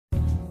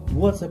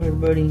What's up,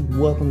 everybody?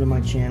 Welcome to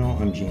my channel.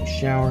 I'm James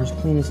Showers,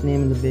 cleanest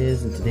name in the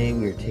biz, and today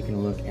we are taking a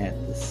look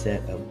at the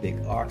set of big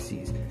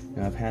Oxys.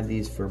 Now, I've had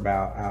these for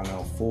about,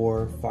 4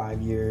 or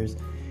 5 years,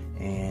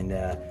 and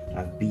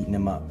I've beaten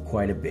them up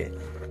quite a bit.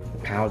 The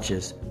pouch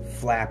is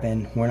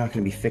flapping. We're not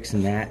going to be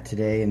fixing that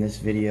today in this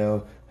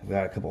video. I've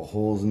got a couple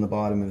holes in the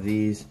bottom of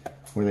these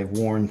where they've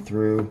worn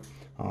through.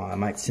 I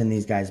might send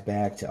these guys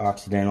back to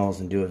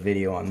Occidentals and do a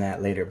video on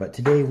that later, but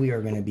today we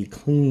are going to be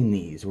cleaning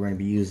these. We're going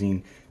to be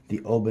using the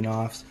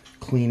Obenauf's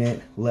Clean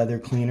It leather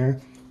cleaner.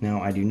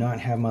 Now, I do not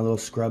have my little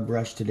scrub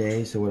brush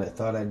today, so what I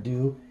thought I'd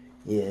do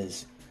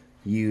is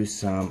use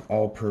some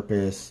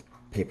all-purpose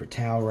paper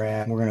towel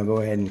wrap. We're going to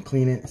go ahead and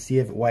clean it, see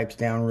if it wipes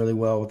down really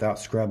well without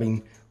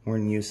scrubbing. We're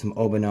going to use some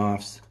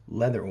Obenauf's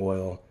leather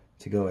oil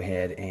to go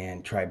ahead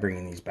and try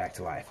bringing these back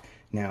to life.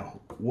 Now,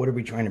 what are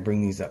we trying to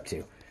bring these up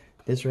to?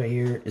 This right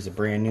here is a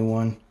brand new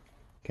one,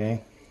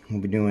 okay?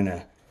 We'll be doing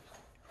a,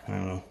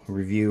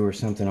 review or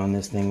something on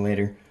this thing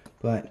later,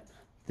 but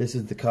this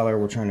is the color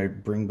we're trying to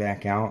bring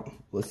back out.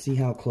 Let's see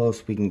how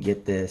close we can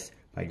get this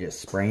by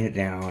just spraying it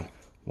down,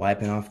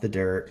 wiping off the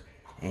dirt,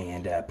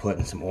 and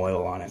putting some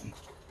oil on it.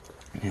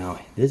 Now,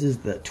 this is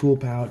the tool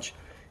pouch,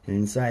 and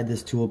inside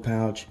this tool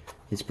pouch,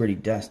 it's pretty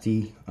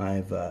dusty.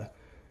 I've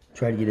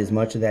tried to get as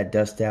much of that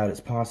dust out as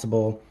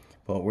possible,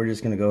 but we're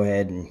just going to go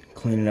ahead and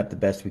clean it up the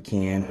best we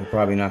can. We're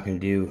probably not going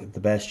to do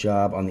the best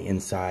job on the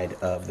inside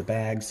of the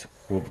bags.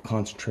 We'll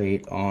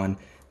concentrate on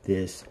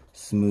this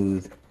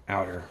smooth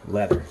outer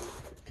leather.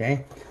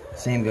 Okay,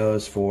 same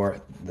goes for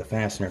the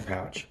fastener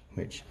pouch,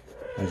 which,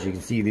 as you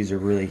can see, these are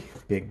really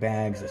big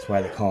bags. That's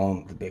why they call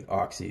them the big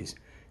Oxys.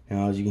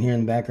 Now, as you can hear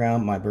in the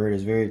background, my bird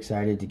is very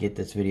excited to get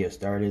this video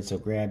started, so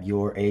grab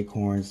your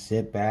acorns,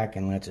 sit back,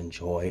 and let's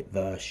enjoy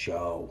the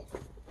show.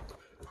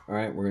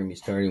 Alright, we're going to be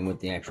starting with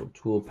the actual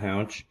tool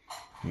pouch,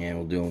 and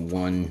we'll do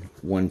them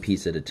one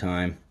piece at a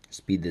time,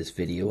 speed this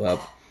video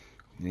up,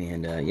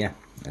 and yeah,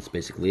 that's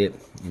basically it.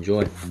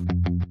 Enjoy.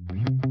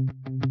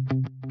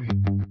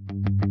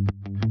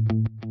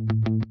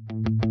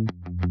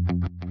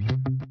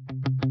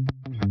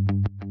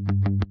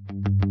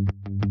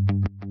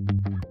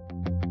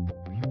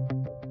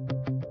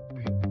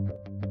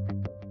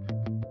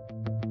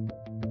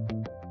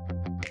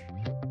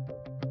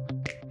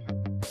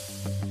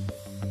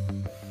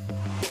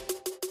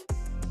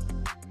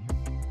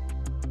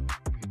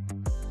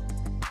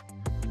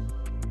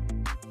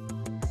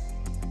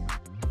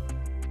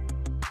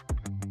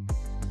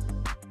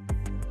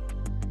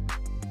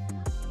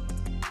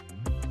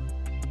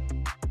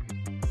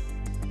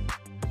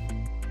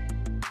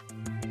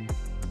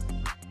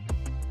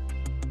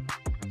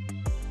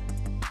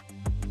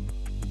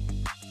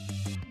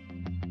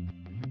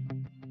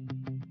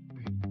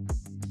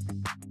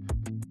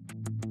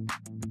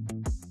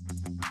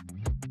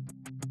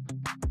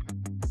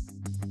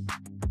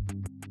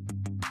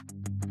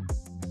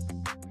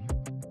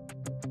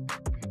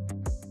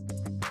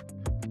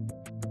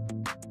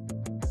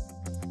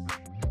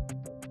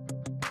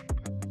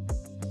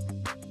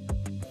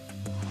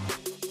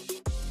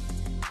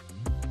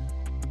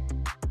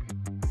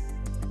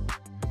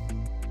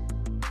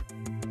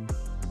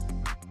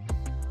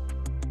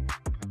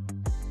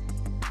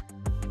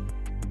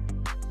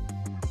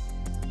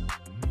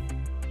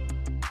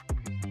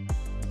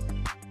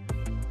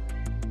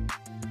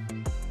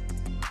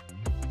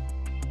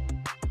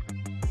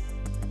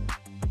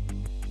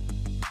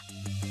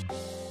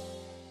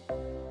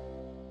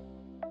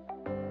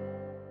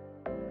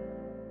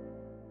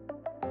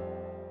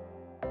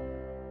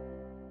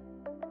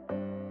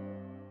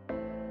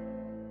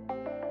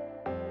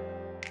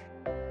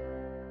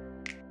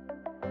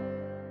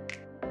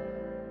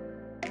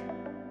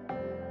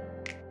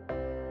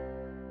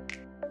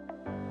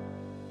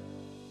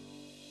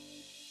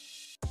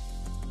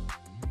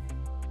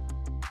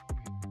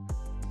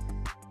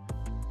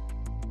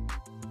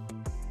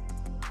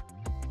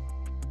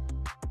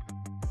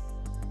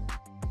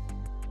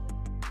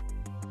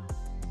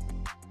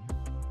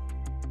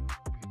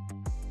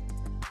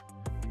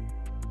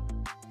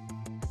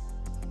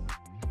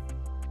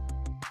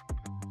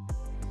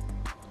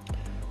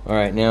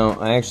 Alright, now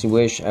I actually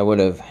wish I would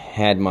have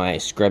had my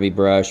scrubby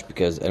brush,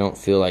 because I don't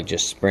feel like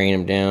just spraying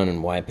them down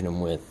and wiping them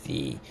with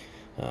the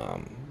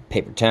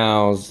paper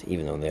towels,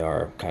 even though they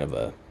are kind of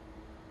a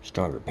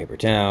stronger paper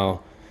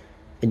towel.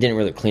 It didn't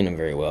really clean them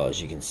very well,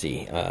 as you can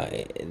see.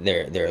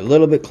 They're a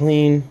little bit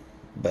clean,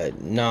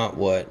 but not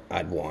what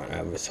I'd want.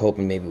 I was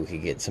hoping maybe we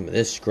could get some of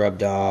this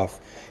scrubbed off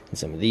and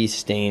some of these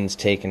stains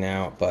taken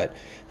out, but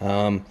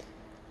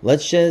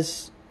let's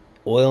just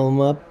oil them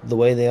up the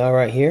way they are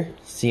right here,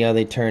 see how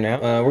they turn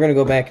out. We're going to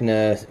go back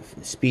into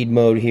speed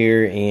mode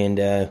here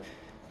and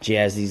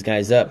jazz these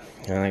guys up.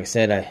 Like I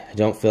said, I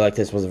don't feel like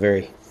this was a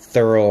very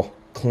thorough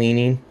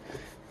cleaning,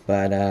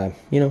 but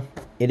you know,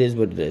 it is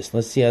what it is.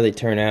 Let's see how they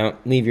turn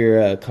out. Leave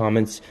your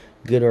comments,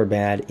 good or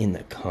bad, in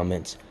the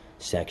comments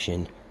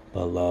section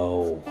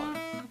below.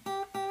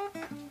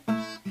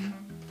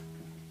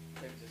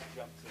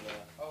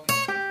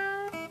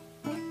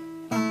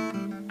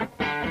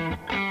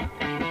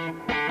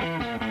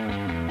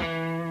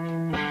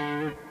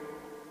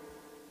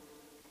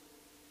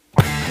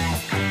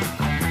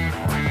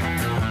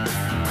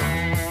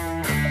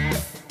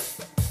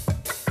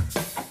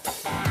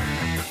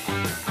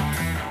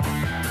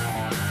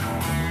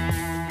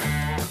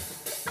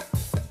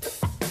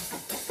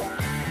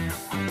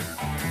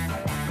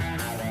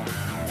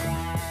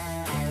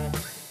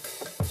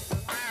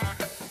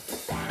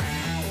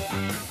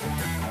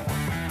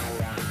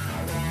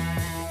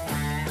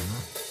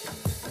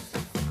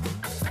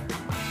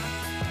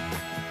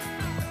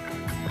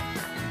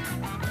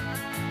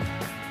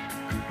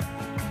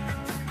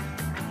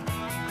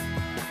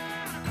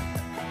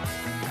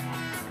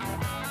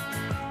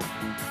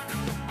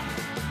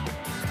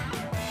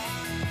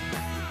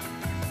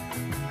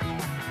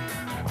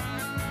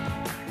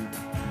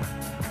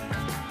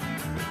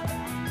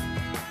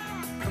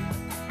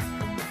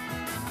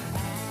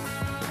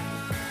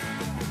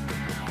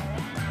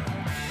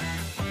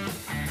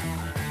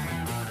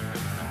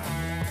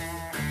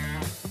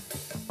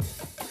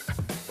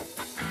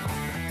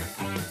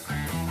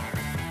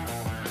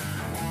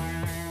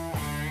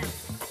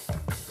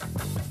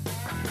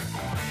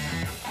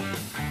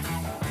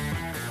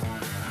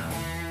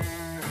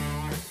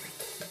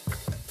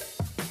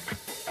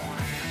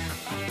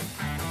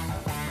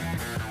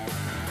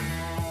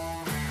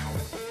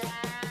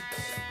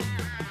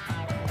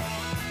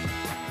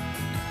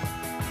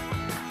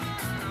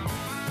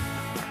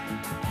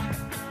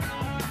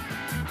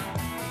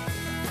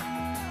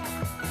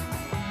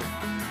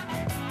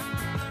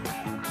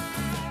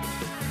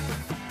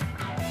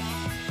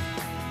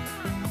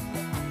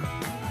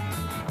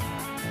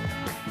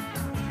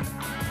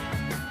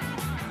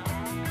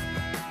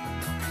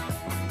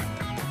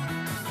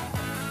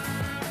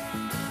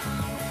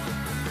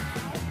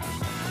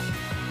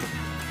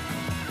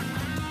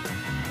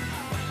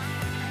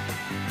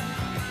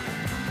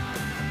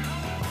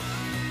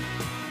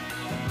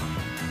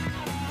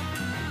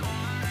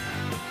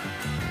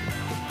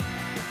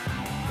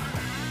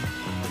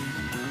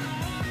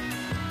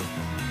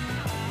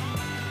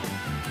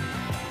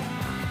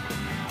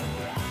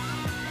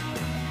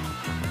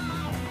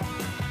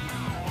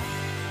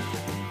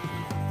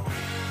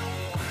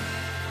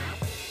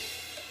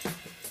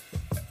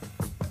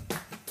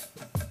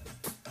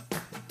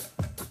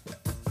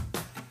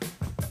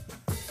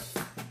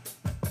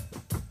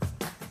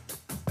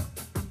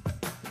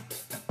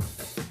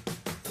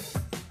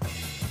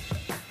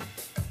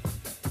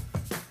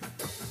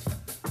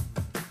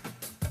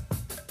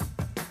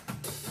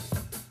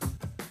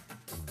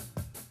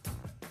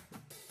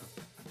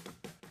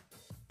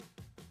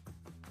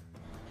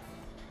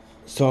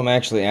 So I'm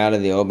actually out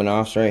of the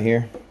obenaufs right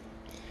here,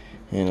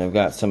 and I've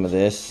got some of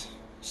this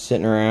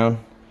sitting around.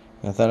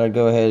 I thought I'd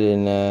go ahead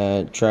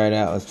and try it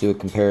out. Let's do a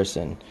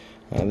comparison.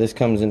 This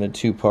comes in a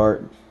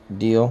two-part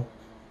deal.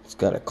 It's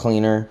got a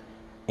cleaner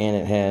and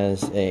it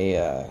has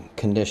a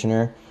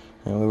conditioner,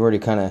 and we've already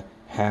kind of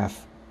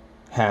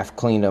half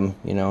cleaned them,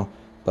 you know,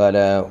 but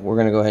we're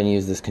gonna go ahead and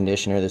use this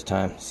conditioner this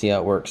time, see how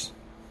it works.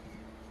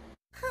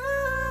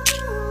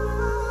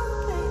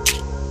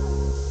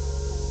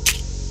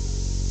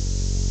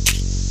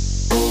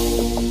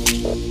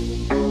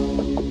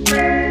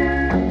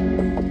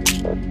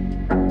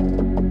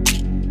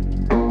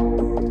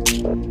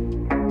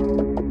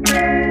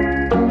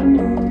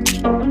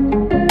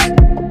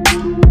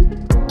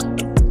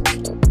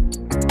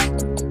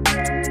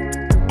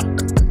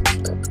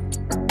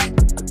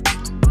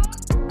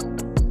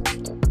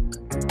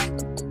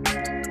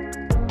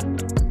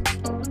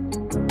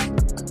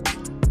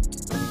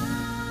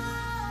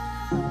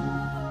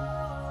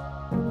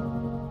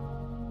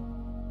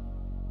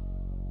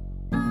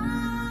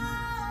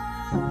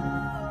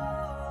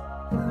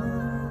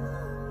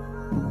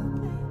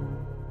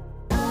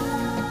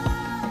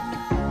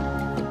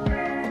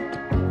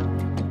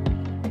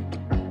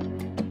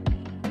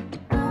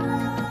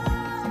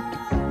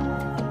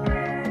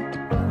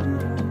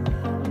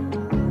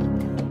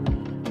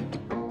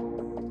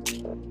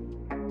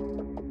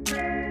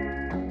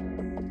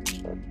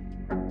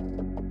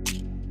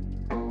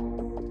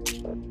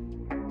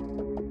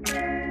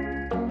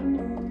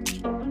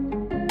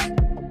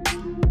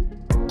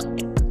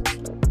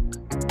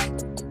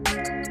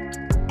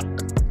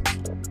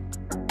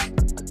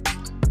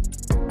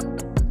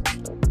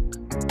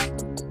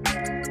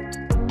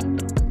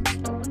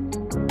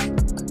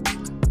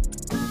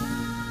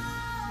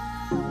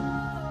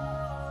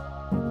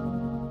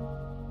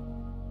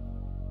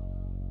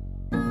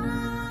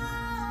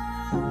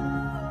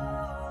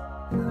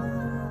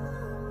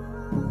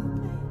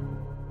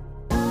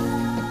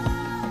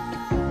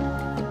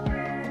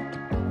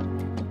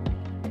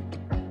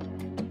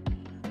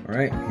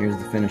 Alright, here's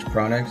the finished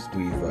products.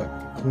 We've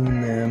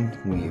cleaned them,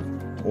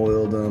 we've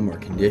oiled them or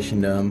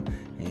conditioned them,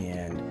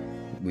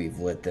 and we've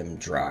let them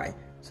dry.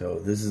 So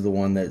this is the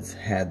one that's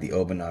had the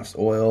obenauf's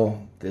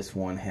oil. This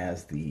one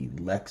has the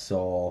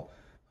Lexol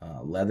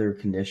leather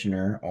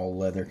conditioner, all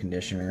leather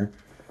conditioner.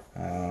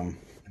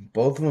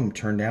 Both of them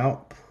turned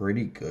out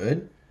pretty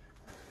good.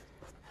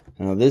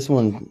 Now this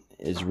one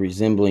is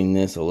resembling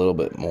this a little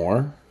bit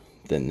more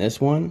than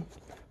this one,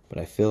 but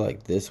I feel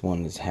like this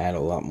one has had a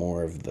lot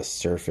more of the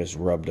surface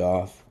rubbed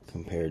off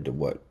compared to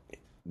what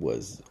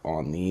was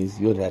on these.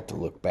 You'll have to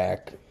look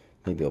back.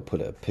 Maybe I'll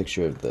put a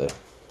picture of the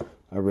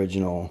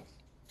original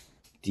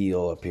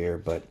deal up here,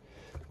 but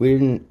we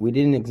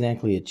didn't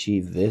exactly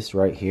achieve this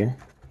right here.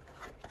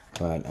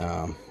 But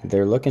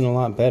they're looking a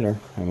lot better.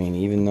 I mean,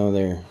 even though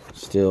they're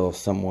still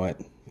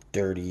somewhat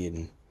dirty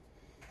and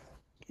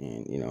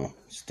you know,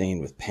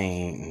 stained with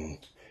paint and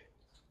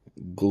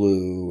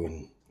glue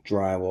and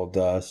drywall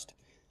dust,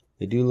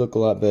 they do look a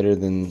lot better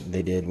than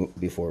they did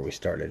before we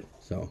started.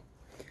 So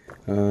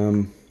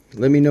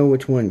let me know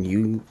which one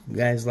you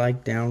guys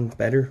like down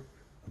better.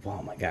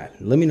 Oh my god,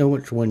 let me know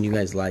which one you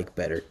guys like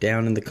better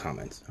down in the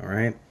comments. All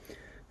right,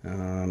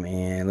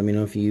 and let me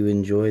know if you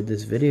enjoyed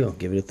this video.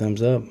 Give it a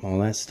thumbs up, all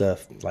that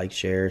stuff. Like,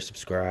 share,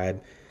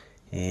 subscribe,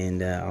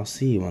 and I'll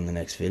see you on the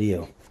next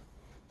video.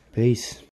 Peace.